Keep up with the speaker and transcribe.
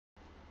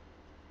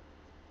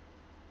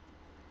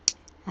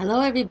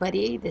Hello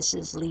everybody, this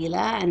is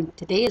Leela and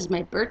today is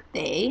my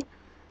birthday,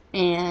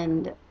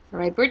 and for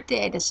my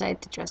birthday I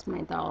decided to dress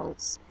my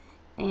dolls,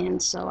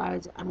 and so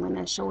I'm going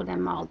to show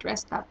them all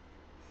dressed up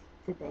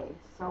today.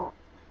 So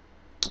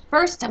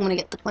first I'm going to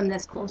get the one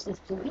that's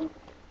closest to me.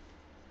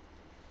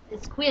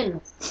 It's Quinn.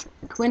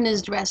 Quinn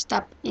is dressed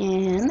up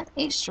in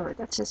a shirt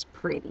that says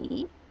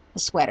pretty, a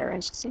sweater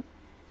I should say. It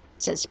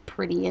says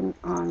pretty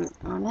on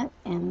it,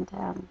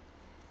 and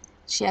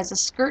she has a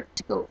skirt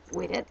to go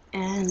with it,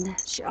 and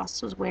she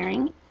also is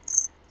wearing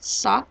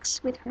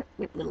socks with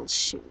little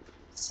shoes,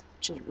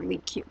 which is really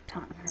cute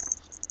on her.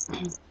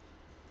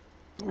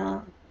 You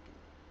know,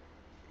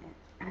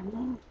 I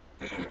mean,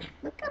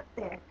 look up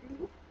there.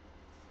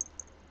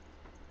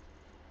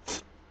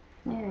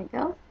 There you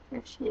go.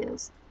 There she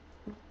is.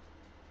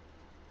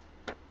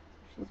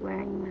 She's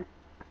wearing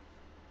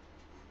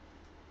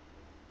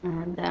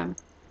that, and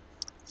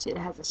she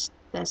has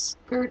the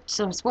skirt.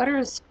 So her sweater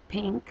is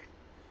pink,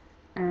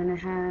 and it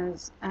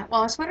has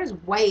well, her sweater is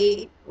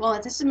white. Well,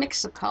 it's just a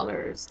mix of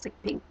colors. It's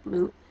like pink,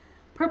 blue,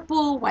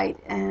 purple, white,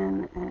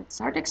 and it's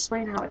hard to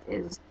explain how it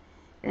is.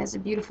 It has a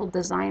beautiful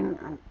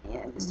design.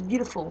 It's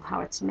beautiful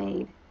how it's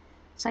made.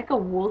 It's like a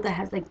wool that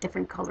has like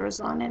different colors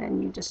on it,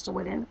 and you just sew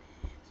it in.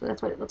 So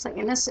that's what it looks like.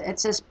 And this it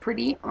says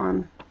pretty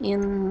on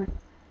in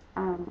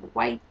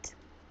white.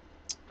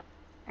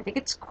 I think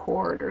it's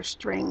cord or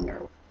string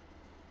or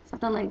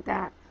something like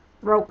that.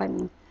 Rope, I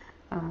mean.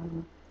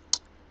 Um,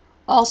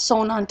 all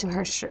sewn onto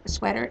her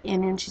sweater,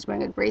 and then she's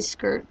wearing a gray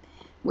skirt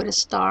with a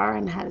star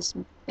and has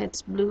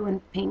it's blue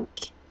and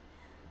pink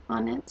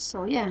on it.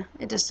 So yeah,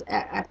 it just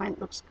I find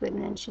it looks good.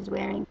 And then she's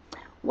wearing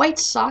white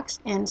socks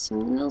and some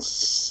little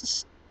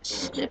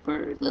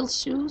slipper, little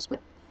shoes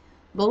with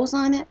bows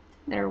on it.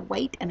 They're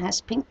white and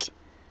has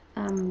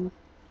um,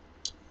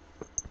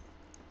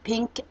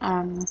 pink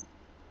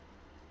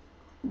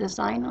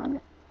design on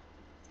it,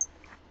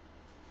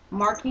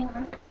 marking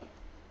on it,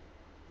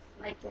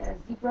 like a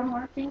zebra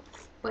marking,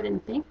 but in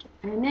pink.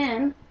 And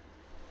then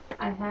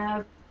I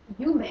have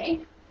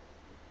Yume.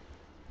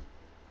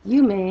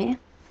 Yume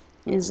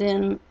is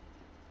in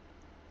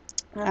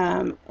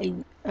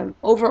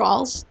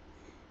overalls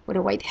with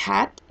a white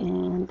hat,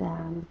 and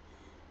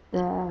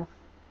the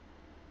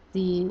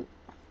the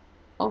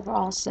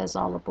overall says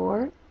all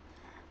aboard.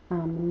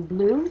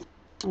 Blue.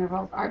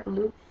 Overalls are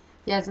blue.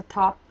 He has a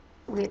top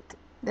with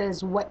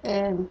there's what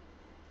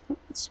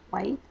it's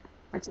white,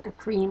 or is it a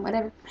cream,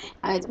 whatever.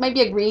 It might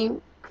be a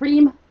green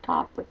cream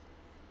top with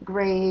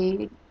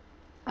gray.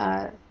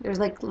 There's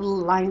like little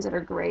lines that are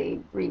gray,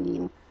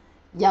 green,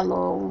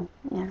 yellow,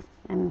 yeah.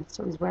 And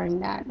so he's wearing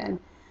that, and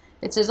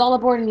it says all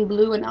aboard in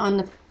blue, and on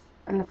the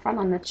front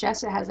on the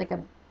chest it has like a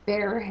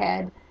bear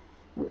head,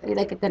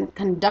 like a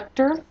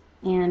conductor,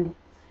 and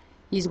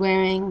he's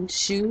wearing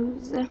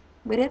shoes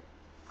with it,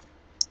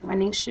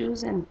 running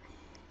shoes, and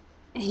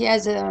he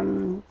has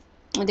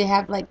they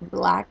have like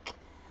black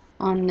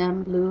on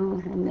them, blue,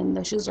 and then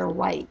the shoes are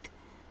white.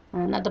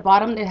 And at the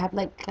bottom they have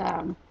like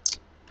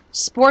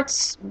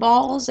sports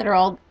balls that are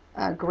all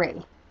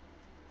gray,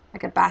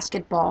 like a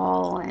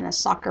basketball and a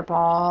soccer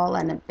ball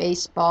and a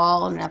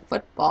baseball and a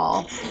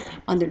football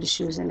under the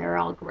shoes, and they're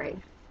all gray.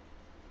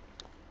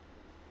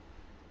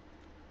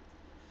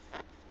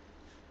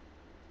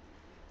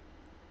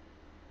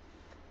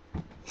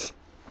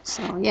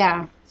 So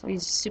yeah, so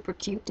he's super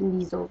cute in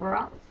these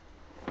overalls.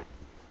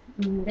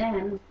 And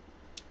then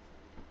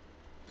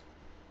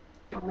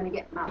I'm gonna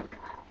get Malachi,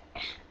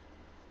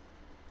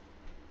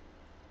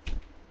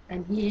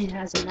 and he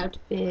has an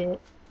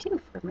outfit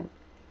too for me.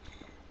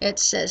 It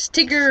says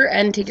Tigger,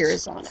 and Tigger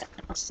is on it.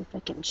 I'll see if I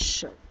can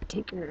show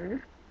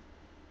Tigger.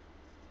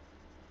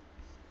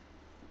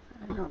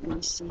 I don't know, let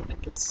me see if I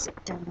could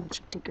sit down and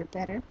show Tigger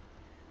better.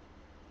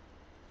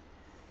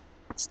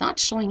 It's not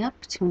showing up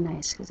too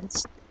nice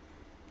because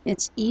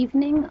it's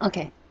evening.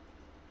 Okay,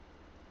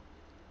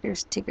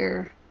 there's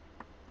Tigger.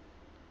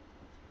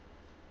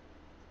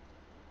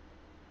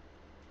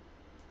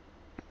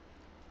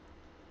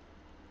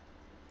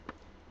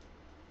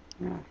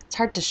 It's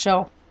hard to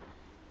show,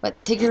 but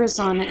Tigger is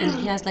on it, and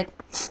he has like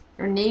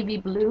or navy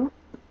blue.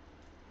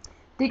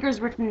 Tigger's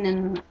written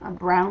in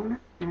brown,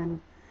 and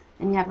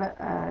you have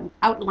an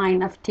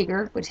outline of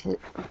Tigger with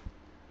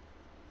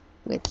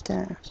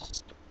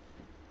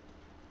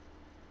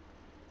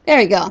there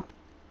we go.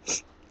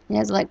 He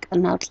has like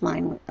an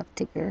outline of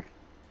Tigger,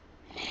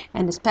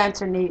 and his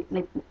pants are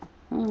like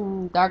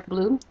dark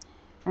blue,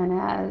 and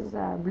has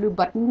blue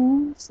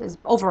buttons. His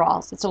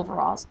overalls, it's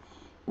overalls,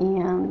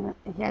 and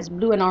he has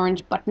blue and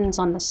orange buttons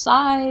on the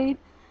side,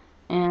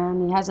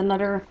 and he has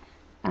another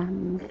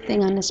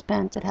thing on his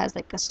pants that has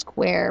like a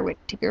square with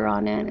Tigger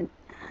on it, and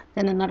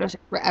then another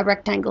a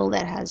rectangle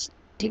that has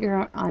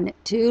Tigger on it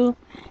too.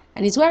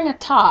 And he's wearing a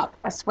top,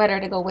 a sweater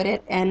to go with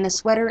it, and the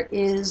sweater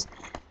is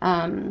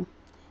um,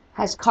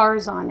 has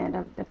cars on it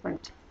of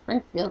different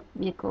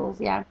vehicles.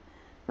 Yeah,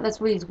 so that's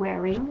what he's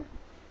wearing.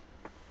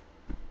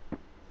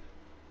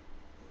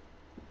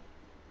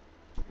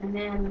 And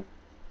then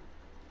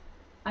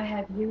I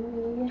have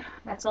Yui.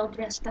 That's all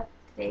dressed up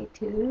today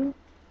too.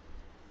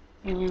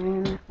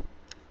 And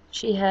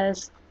she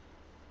has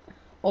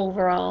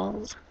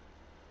overalls.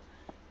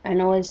 I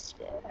know it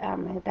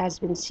has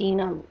been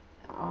seen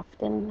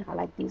often. I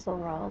like these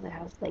overalls. It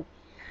has like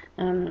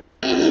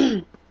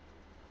it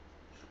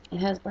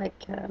has like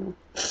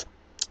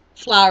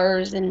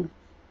flowers and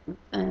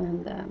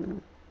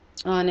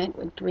on it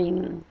with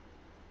green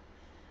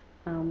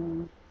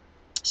um,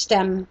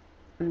 stem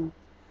and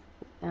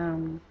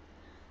um,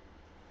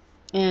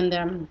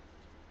 and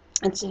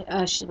it's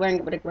she's wearing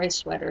it with a gray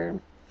sweater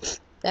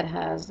that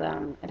has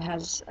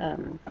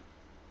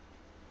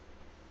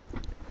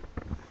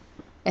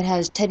it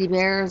has teddy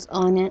bears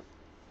on it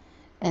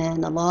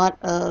and a lot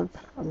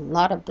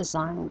of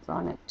designs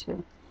on it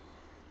too.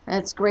 And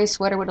it's a gray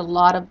sweater with a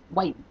lot of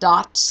white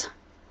dots,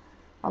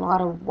 a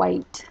lot of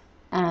white,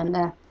 and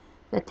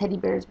the teddy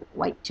bear is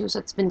white too. So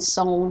it's been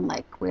sewn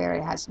like where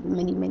it has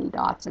many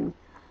dots and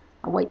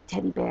a white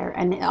teddy bear,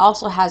 and it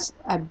also has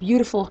a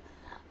beautiful,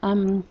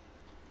 um,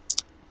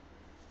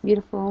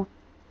 beautiful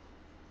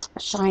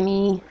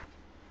shiny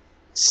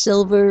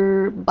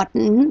silver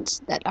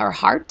buttons that are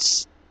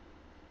hearts.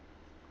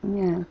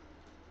 Yeah,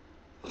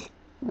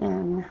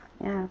 and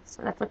yeah,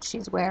 so that's what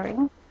she's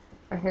wearing.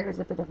 Her hair is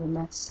a bit of a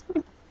mess,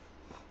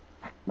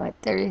 but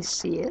there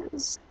she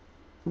is,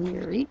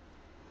 Yuri.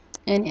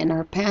 And in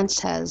her pants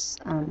has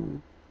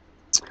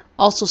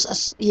also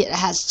it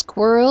has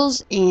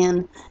squirrels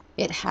and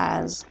it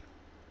has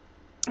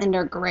and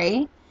they're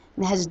gray.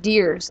 And it has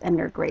deers and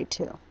they're gray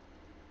too.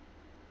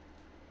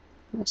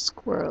 There's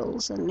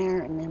squirrels in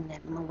there, and then I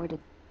don't know where to.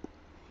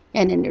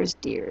 And then there's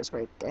deers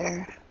right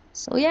there.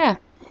 So yeah,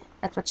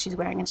 that's what she's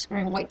wearing. And she's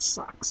wearing white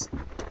socks.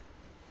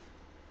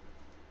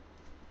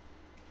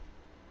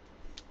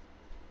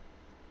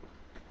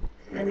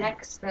 The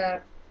next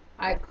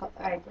I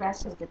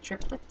dress is the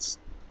triplets.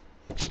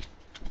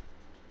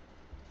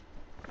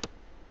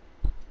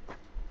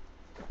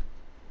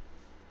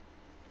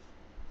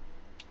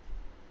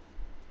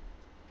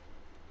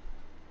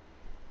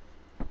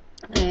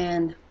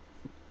 And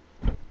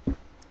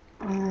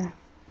uh,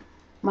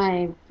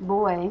 my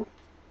boy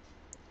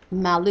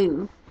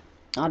Malu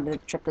on the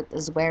triplet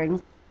is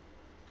wearing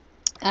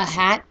a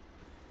hat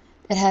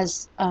that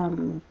has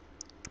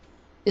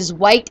is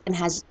white and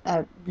has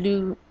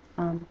blue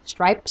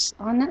stripes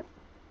on it,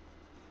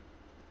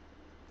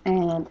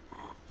 and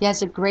he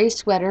has a gray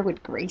sweater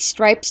with gray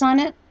stripes on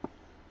it,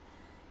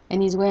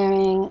 and he's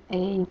wearing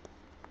a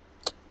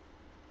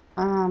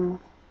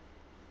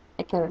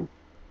like a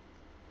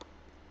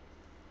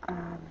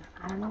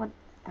I don't know what.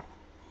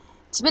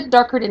 It's a bit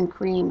darker than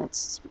cream.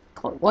 It's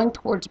going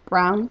towards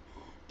brown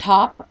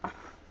top,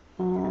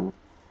 and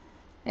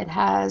it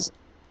has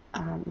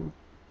um,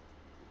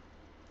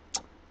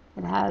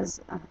 it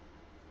has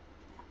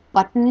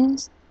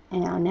buttons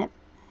on it.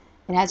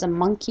 It has a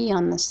monkey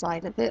on the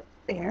side of it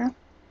there,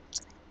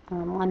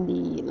 on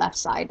the left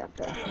side of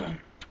the.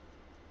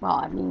 Well,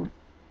 I mean,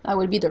 that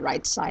would be the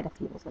right side if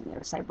he was on the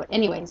other side. But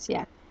anyways,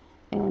 yeah.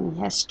 And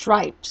he has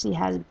stripes. He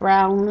has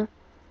brown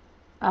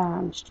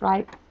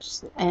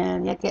stripes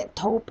and you get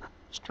taupe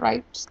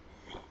stripes.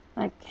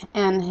 Like,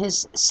 and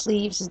his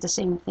sleeves is the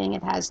same thing.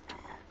 It has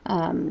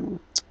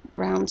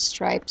brown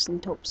stripes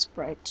and taupe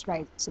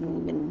stripes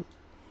and even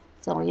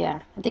so yeah.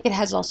 I think it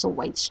has also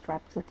white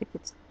stripes. I think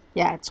it's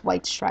yeah, it's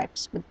white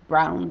stripes with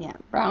brown, yeah,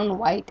 brown,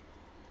 white,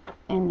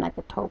 and like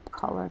a taupe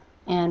color.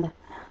 And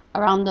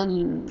around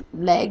the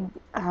leg,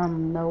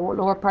 the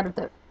lower part of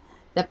the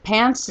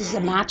pants is a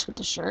match with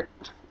the shirt,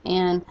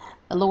 and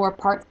the lower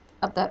part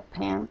of the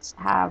pants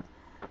have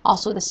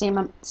also the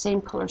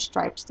same color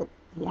stripes that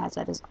he has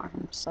at his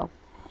arms. So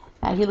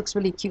he looks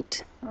really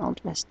cute, all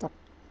dressed up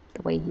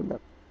the way he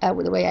looked,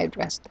 with the way I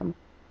dressed him.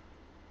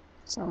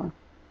 So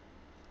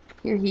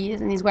here he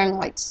is, and he's wearing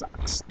white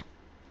socks.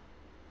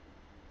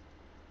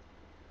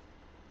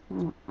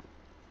 Mm.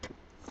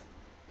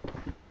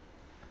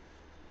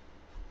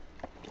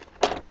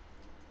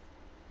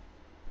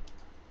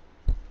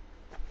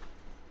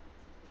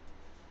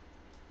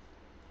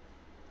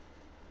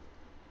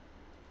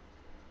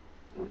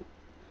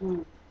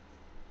 Mm.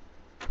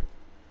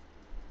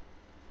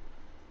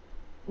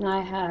 And I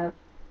have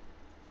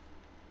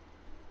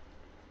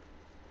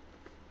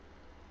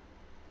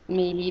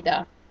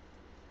Melida,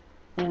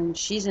 and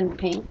she's in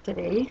pink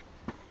today.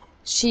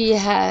 She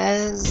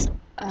has,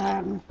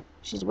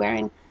 she's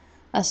wearing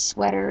a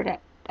sweater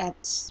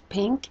that's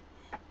pink,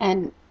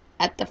 and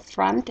at the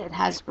front it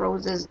has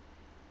roses,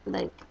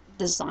 like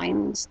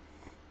designs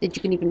that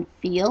you can even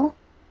feel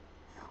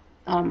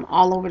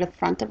all over the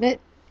front of it,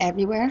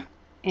 everywhere,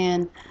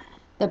 and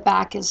the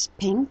back is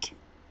pink.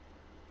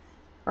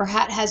 Her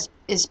hat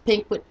is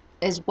pink with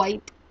is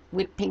white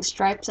with pink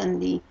stripes,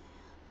 and the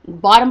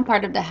bottom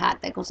part of the hat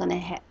that goes on the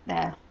head,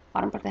 the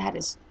bottom part of the hat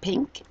is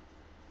pink,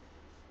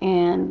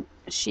 and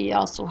she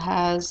also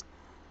has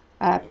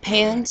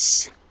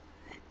pants.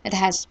 It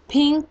has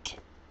pink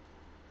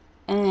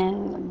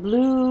and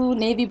blue,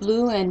 navy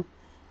blue, and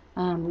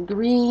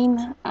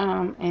green,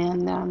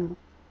 and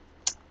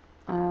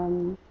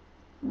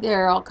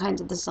there are all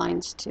kinds of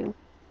designs too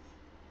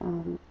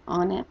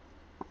on it.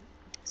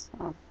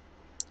 So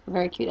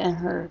Very cute, and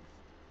her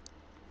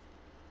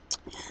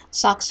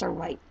socks are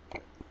white.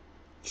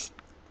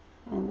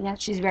 And yeah,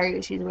 she's very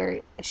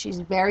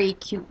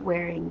cute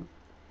wearing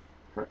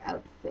her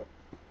outfit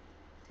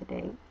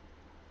today.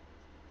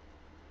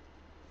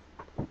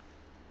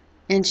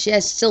 And she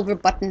has silver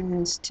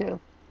buttons too.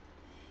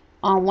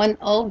 On one,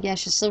 oh yeah,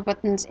 she has silver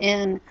buttons,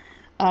 and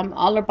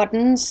all her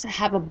buttons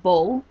have a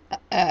bow,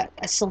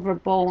 a silver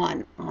bow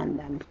on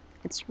them.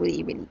 It's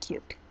really, really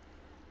cute.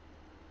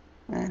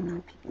 I don't know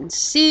if you can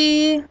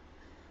see,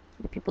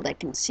 the people that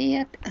can see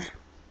it.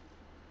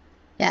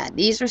 Yeah,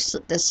 these are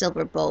the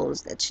silver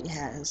bows that she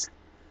has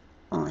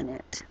on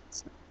it.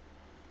 So,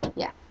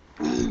 yeah.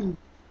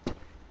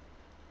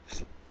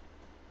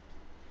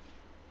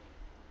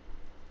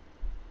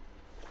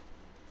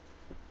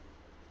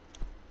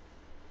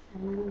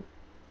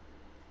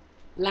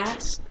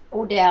 Last,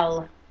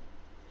 Odell.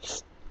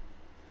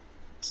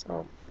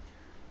 So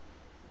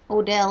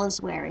Odell is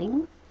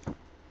wearing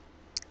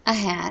a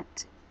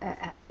hat.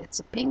 It's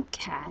a pink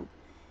hat,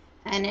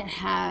 and it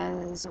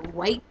has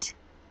white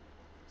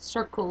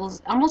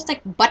circles, almost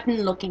like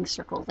button-looking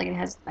circles. Like it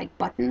has like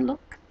button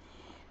look.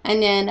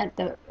 And then at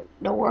the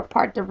lower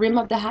part, the rim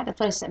of the hat. That's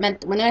what I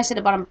meant when I said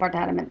the bottom part of the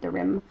hat. I meant the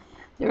rim.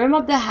 The rim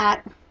of the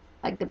hat,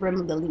 like the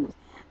rim of the leaves.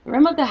 The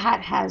rim of the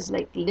hat has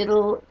like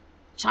little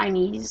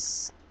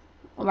Chinese,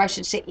 or I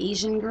should say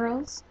Asian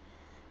girls,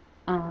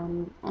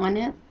 on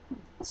it.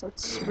 So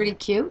it's pretty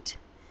cute.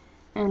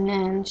 And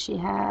then she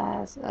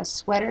has a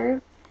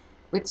sweater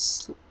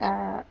with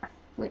a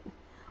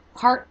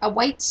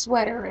white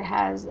sweater. It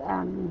has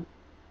around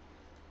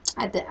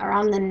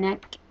the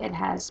neck it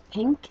has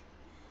pink,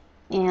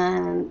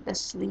 and the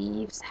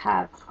sleeves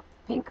have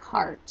pink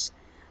hearts.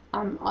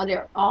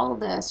 All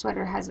the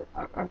sweater has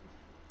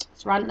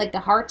surrounded like the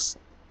hearts.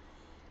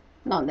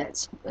 No,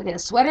 that's okay. The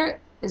sweater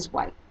is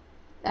white.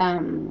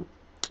 Now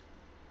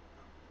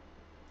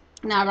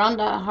around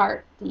the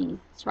heart, the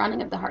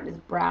surrounding of the heart is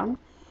brown.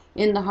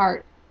 In the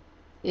heart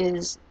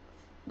there's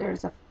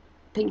a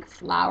pink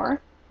flower.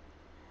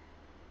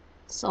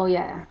 So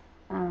yeah,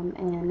 and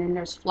then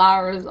there's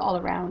flowers all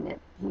around it,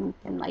 pink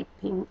and light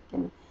pink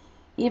and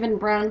even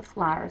brown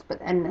flowers.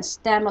 And the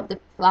stem of the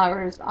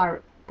flowers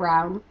are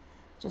brown,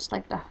 just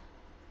like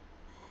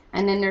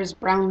and then there's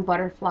brown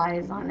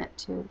butterflies on it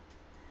too.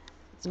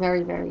 It's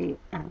very, very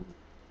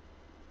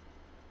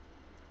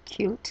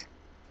cute.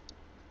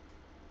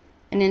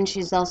 And then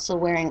she's also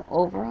wearing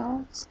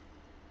overalls.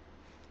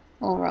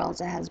 Overalls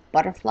that has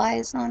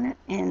butterflies on it,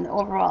 and the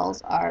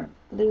overalls are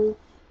blue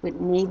with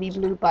navy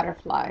blue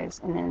butterflies.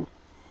 And then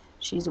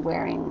she's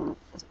wearing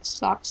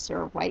socks that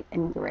are white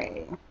and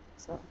gray.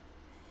 So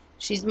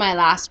she's my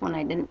last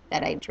one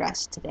that I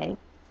dressed today.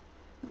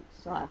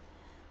 So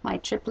my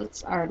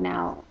triplets are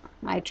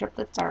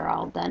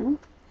all done,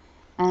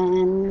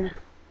 and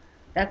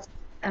that's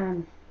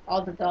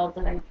all the dolls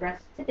that I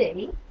dressed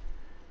today.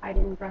 I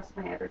didn't dress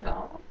my other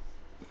dolls.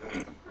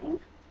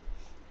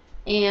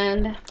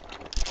 And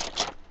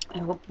I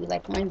hope you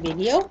like my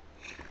video.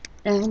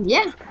 And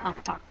yeah,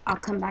 I'll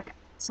come back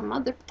some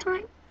other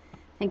time.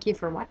 Thank you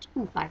for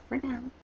watching. Bye for now.